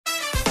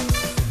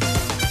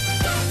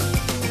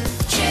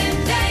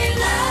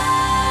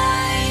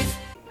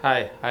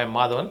Hi, I am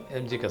Madhavan,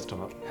 MG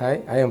customer.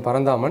 Hi, I am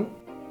Parandaman.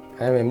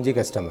 I am MG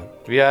customer.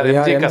 We are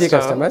MG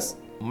customers.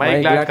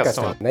 My glad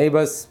customer.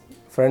 Neighbors,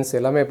 friends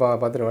எல்லாமே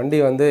பார்த்துட்டு வண்டி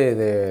வந்து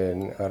இது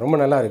ரொம்ப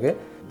நல்லா இருக்கு.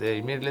 They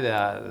immediately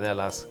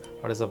they'll ask,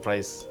 what is the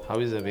price? How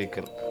is the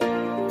vehicle?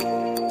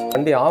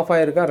 வண்டி off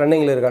ஆயிருக்கா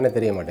ரன்னிங்கில் இருக்கான்னு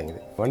தெரிய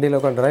மாட்டேங்குது. வண்டியில்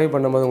உட்காந்து டிரைவ்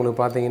பண்ணும்போது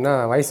உங்களுக்கு பார்த்தீங்கன்னா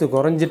வயசு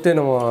குறைஞ்சிட்டு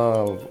நம்ம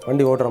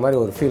வண்டி ஓட்டுற மாதிரி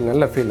ஒரு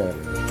நல்ல ஃபீல்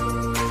ஆகுது.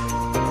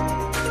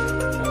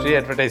 ஃப்ரீ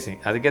அட்வர்டைசிங்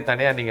அதுக்கே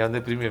தனியாக நீங்கள்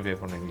வந்து ப்ரீமியம் பே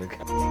பண்ணுங்க எங்களுக்கு.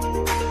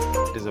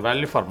 இட் இஸ்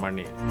வேல்யூ ஃபார்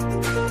மணி.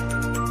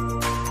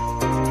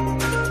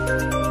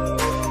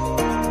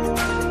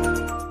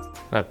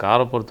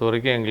 காரை பொறுத்த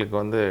வரைக்கும் எங்களுக்கு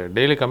வந்து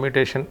டெய்லி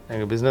கம்யூட்டேஷன்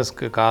எங்கள்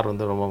பிஸ்னஸ்க்கு கார்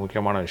வந்து ரொம்ப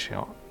முக்கியமான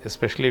விஷயம்.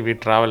 Especially we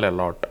travel a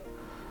lot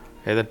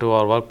either to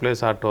our work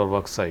place R to our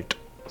work side.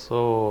 So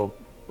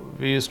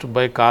we used to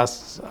buy cars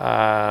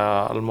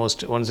almost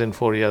once in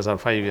 4 years or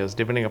 5 years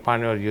depending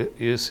upon your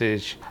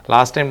usage.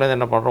 Last time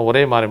என்ன பண்ணுறோம்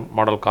ஒரே மாதிரி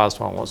model cars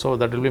வாங்குவோம். So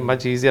that will be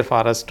much easier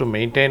for us to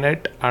maintain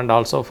it and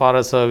also for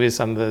a service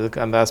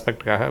அந்த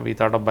ஆஸ்பெக்டுக்காக we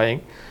thought of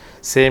buying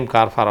same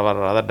car for our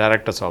other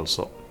directors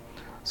also.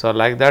 So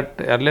like that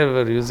earlier we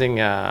were using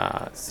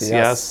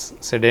Ciaz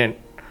sedan.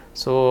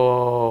 So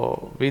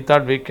we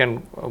thought we can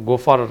go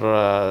for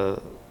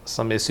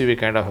some SUV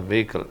kind of a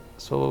vehicle.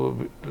 So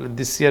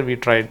this year we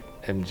tried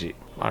MG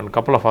and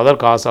couple of other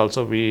cars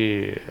also we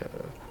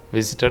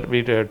visited. We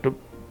took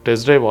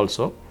test drive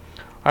also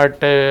at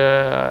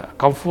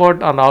comfort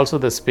and also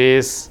the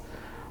space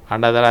and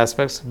other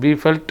aspects. We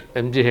felt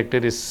MG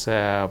Hector is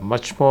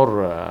much more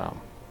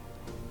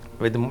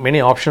with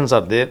many options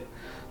are there.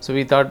 So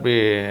we thought we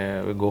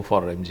go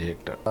for MG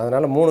Hector.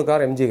 அதனால் 3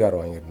 car MG car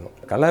வாங்கியிருந்தோம்.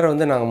 Colour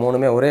வந்து நாங்கள்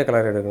 3மே ஒரே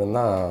colour எடுக்கணும்னு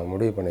தான்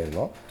முடிவு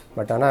பண்ணியிருந்தோம்.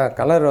 But ஆனால்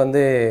கலர்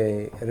வந்து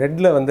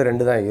ரெட்டில் வந்து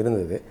 2 தான்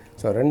இருந்தது.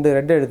 ஸோ 2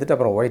 ரெட் எடுத்துகிட்டு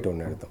அப்புறம் ஒயிட்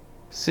ஒன்று எடுத்தோம்.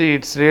 See,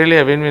 it's really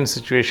a win-win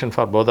situation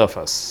for both of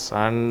us.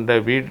 And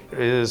we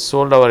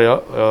sold our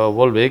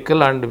whole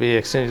vehicle and we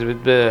exchanged with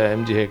the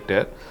MG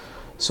Hector.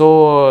 So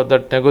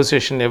that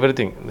negotiation,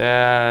 everything,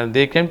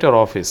 they came to our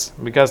office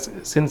because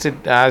since it,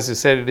 as you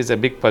said, it is a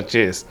big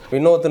purchase.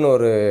 வினோத்னு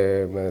ஒரு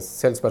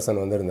sales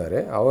person வந்திருந்தார்.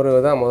 அவர்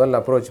தான்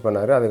முதல்ல approach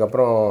பண்ணார்.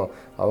 அதுக்கப்புறம்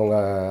அவங்க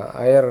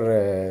higher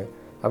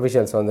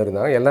officials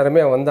வந்திருந்தாங்க.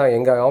 எல்லாருமே வந்தாங்க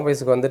எங்கள்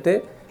ஆஃபீஸுக்கு வந்துட்டு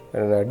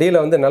டீலை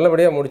வந்து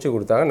நல்லபடியாக முடிச்சு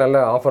கொடுத்தாங்க. நல்ல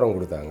ஆஃபரும்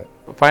கொடுத்தாங்க.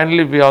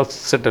 Finally we all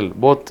settled,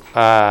 both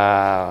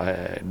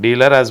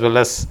dealer as well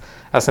as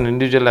an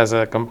individual, as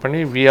a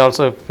company. We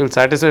also feel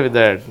satisfied with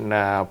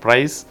the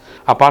price.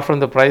 Apart from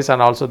the price,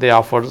 and also they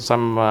offered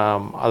some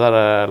other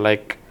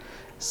like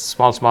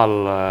small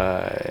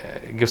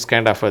gifts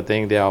kind of a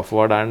thing they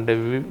offered, and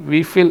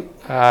we feel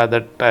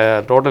that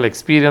total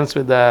experience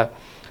with the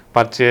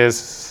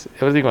purchase,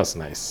 everything was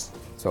nice.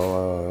 So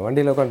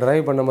வண்டியில் உட்காந்து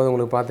drive பண்ணும்போது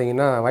உங்களுக்கு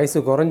பார்த்தீங்கன்னா வயசு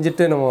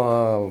குறைஞ்சிட்டு நம்ம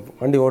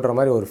வண்டி ஓட்டுற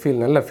மாதிரி ஒரு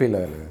நல்ல ஃபீல்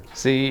ஆகுது.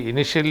 See,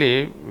 initially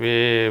we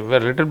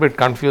were a little bit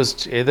confused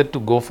either to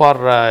go for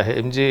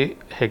MG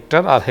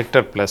Hector or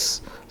Hector Plus.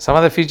 Some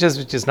of the features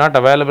which is not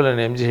available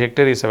in MG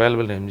Hector is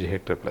available in MG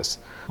Hector Plus.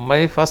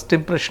 My first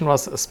impression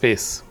was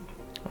space.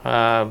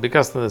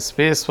 Because the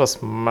space was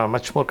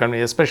much more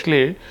convenient,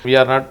 especially we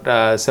are not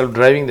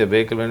self-driving the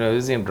vehicle. When you are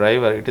using a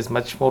driver, it is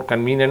much more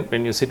convenient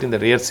when you sit in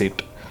the rear seat.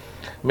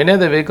 Many of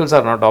the vehicles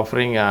are not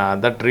offering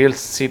that real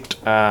seat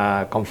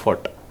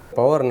comfort.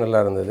 Power நல்லா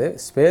இருந்தது,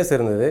 space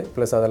இருந்தது,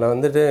 plus அதில்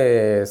வந்துட்டு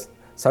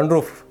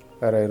sunroof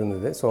வேறு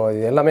இருந்தது. So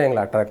இது எல்லாமே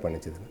எங்களை attract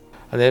பண்ணிச்சுது.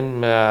 And then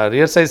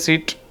rear side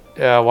seat,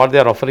 what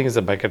they are offering is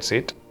a bucket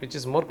seat, which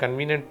is more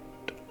convenient,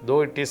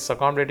 though it is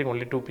accommodating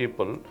only 2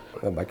 people.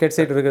 Bucket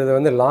seat இருக்கிறது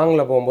வந்து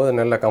லாங்கில் போகும்போது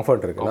நல்ல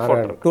கம்ஃபர்ட் இருக்குது.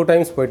 நான் 2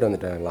 டைம்ஸ் போயிட்டு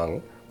வந்துட்டேன் லாங்.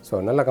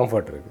 ஸோ நல்ல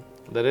கம்ஃபர்ட் இருக்குது.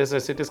 The rear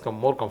side seat is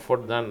more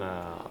comfort than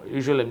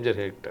usual MG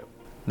Hector.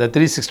 The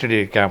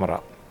 360-degree camera,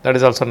 that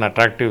is also an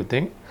attractive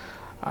thing,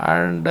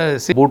 and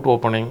see boot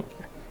opening,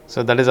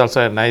 so that is also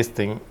a nice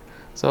thing.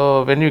 So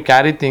when you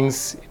carry things,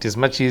 it is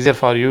much easier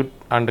for you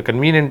and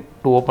convenient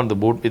to open the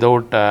boot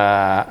without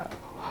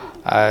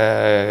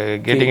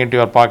getting into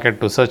your pocket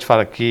to search for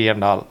a key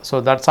and all. So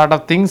that sort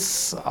of things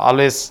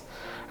always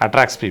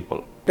attracts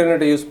people.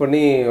 இன்டர்நெட்டை use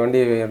பண்ணி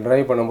வண்டி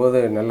drive பண்ணும்போது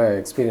நல்ல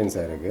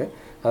எக்ஸ்பீரியன்ஸாக இருக்குது.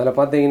 அதில்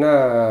பார்த்தீங்கன்னா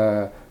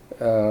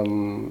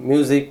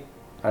music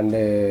and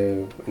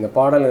இந்த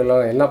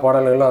பாடல்களும் எல்லா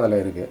பாடல்களும் அதில்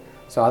இருக்குது.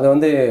 ஸோ அதை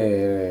வந்து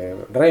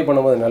ட்ரைவ்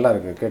பண்ணும்போது நல்லா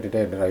இருக்குது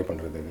கேட்டுகிட்டே ட்ரைவ்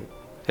பண்ணுறதுக்கு.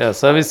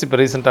 சர்வீஸ் இப்போ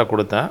ரீசெண்டாக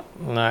கொடுத்தேன்.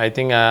 I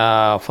think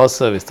first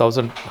service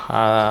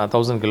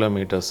 1000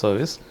 kilometre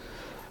service.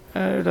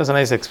 It was a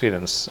nice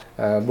experience.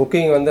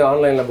 Booking வந்து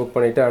ஆன்லைனில் புக்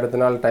பண்ணிவிட்டு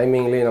அடுத்த நாள்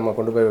டைமிங்லேயே நம்ம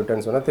கொண்டு போய்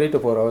விட்டேன்னு சொன்னால் 3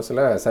 to 4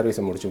 ஹவர்ஸில்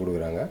சர்வீஸை முடிச்சு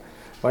கொடுக்குறாங்க.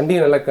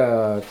 வண்டி நல்லா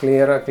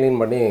கிளியராக க்ளீன்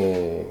பண்ணி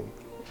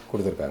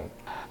கொடுத்துருக்காங்க.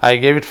 I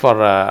gave it for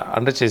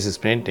under chassis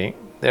painting.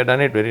 They have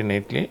done it very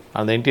neatly,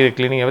 and the interior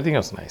cleaning, everything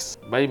was nice.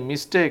 By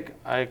mistake,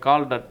 I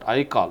called that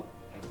iCall.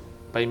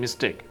 By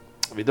mistake,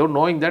 without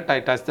knowing that,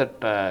 I touched that.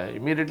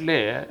 Immediately,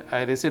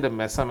 I received a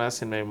SMS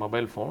in my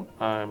mobile phone,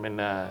 in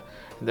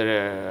the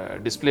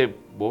display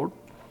board,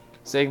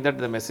 saying that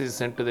the message is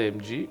sent to the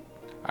MG,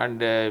 and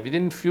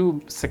within few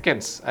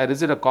seconds, I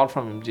received a call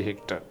from MG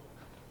Hector,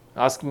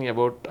 asking me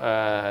about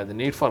the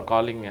need for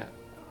calling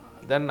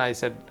then I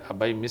said,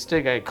 by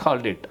mistake I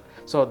called it.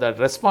 So that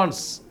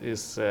response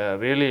is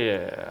really,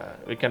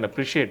 we can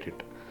appreciate it.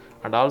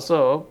 And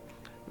also,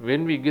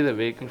 when we give the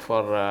vehicle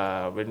for,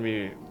 when we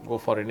go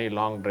for any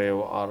long drive,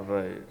 or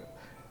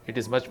it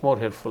is much more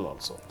helpful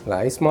also. இல்லை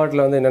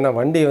ஐஸ்மார்ட்டில் வந்து என்னென்னா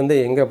வண்டி வந்து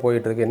எங்கே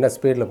போயிட்டுருக்கு, என்ன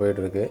ஸ்பீடில்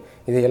போயிட்டுருக்கு,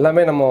 இது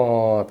எல்லாமே நம்ம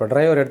இப்போ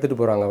டிரைவர் எடுத்துகிட்டு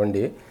போகிறாங்க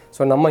வண்டி.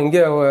 ஸோ நம்ம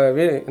இங்கே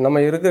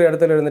நம்ம இருக்கிற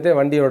இடத்துல இருந்துகிட்டே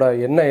வண்டியோட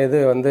என்ன எது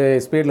வந்து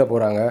ஸ்பீடில்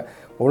போகிறாங்க,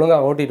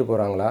 ஒழுங்காக ஓட்டிகிட்டு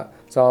போகிறாங்களா,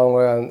 ஸோ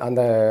அவங்க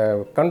அந்த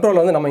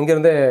கண்ட்ரோல் வந்து நம்ம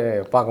இங்கேருந்தே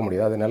பார்க்க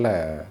முடியுது. அது நல்ல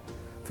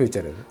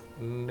ஃபியூச்சர் இது.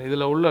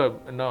 இதில் உள்ள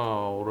இன்னும்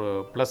ஒரு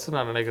ப்ளஸ்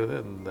நான் நினைக்கிறது,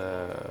 இந்த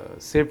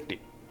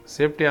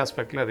சேஃப்டி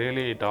ஆஸ்பெக்டில்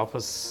really it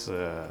offers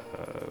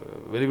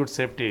very good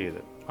safety.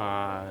 இது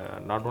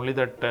not only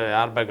that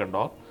air bag and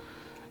all,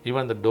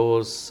 even the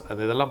doors,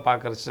 அது இதெல்லாம்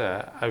பார்க்குறச்ச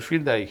ஐ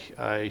ஃபீல் த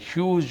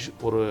ஹியூஜ்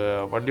ஒரு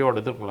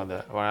வண்டியோட இது இருக்கும்ல. அந்த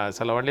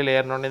சில வண்டியில்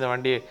ஏறினோடனே இந்த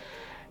வண்டி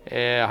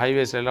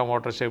ஹைவேஸ்லாம்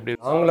ஓட்டுறச்சு எப்படி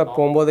அவங்கள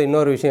போகும்போது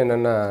இன்னொரு விஷயம்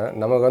என்னென்னா,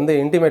 நமக்கு வந்து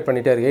இன்டிமேட்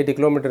பண்ணிகிட்டே இருக்குது. 80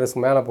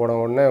 கிலோமீட்டர்ஸ்க்கு மேலே போன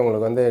உடனே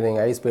உங்களுக்கு வந்து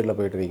நீங்கள் ஹை ஸ்பீடில்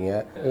போயிட்டுருக்கீங்க.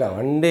 இல்லை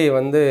வண்டி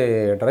வந்து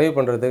ட்ரைவ்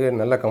பண்ணுறதுக்கு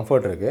நல்ல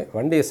கம்ஃபர்ட் இருக்குது.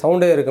 வண்டி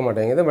சவுண்டே இருக்க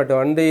மாட்டேங்குது. பட்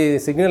வண்டி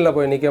சிக்னலில்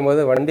போய் நிற்கும்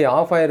போது வண்டி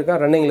ஆஃப் ஆகிருக்கா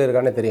ரன்னிங்கில்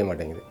இருக்கான்னு தெரிய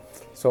மாட்டேங்குது.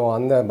 ஸோ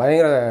அந்த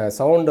பயங்கர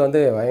சவுண்டு வந்து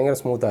பயங்கர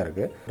ஸ்மூத்தாக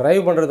இருக்குது.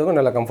 ட்ரைவ் பண்ணுறதுக்கும்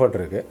நல்ல கம்ஃபர்ட்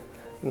இருக்குது.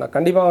 நான்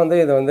கண்டிப்பாக வந்து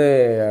இதை வந்து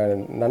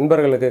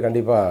நண்பர்களுக்கு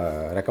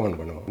கண்டிப்பாக ரெக்கமெண்ட்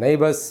பண்ணுவோம்.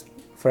 நெய்பர்ஸ்,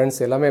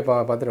 ஃப்ரெண்ட்ஸ் எல்லாமே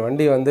பார்த்துட்டு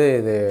வண்டி வந்து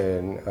இது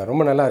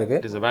ரொம்ப நல்லா இருக்குது.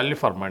 It is a value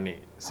for money.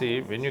 See,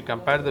 when you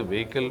compare the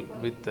vehicle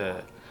with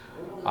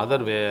other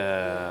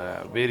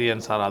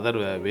variants or other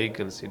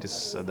vehicles, it is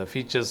the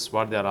features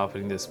what they are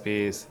offering, the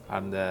space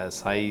and the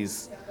size.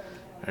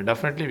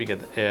 Definitely we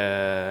get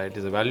it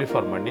is a value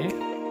for money.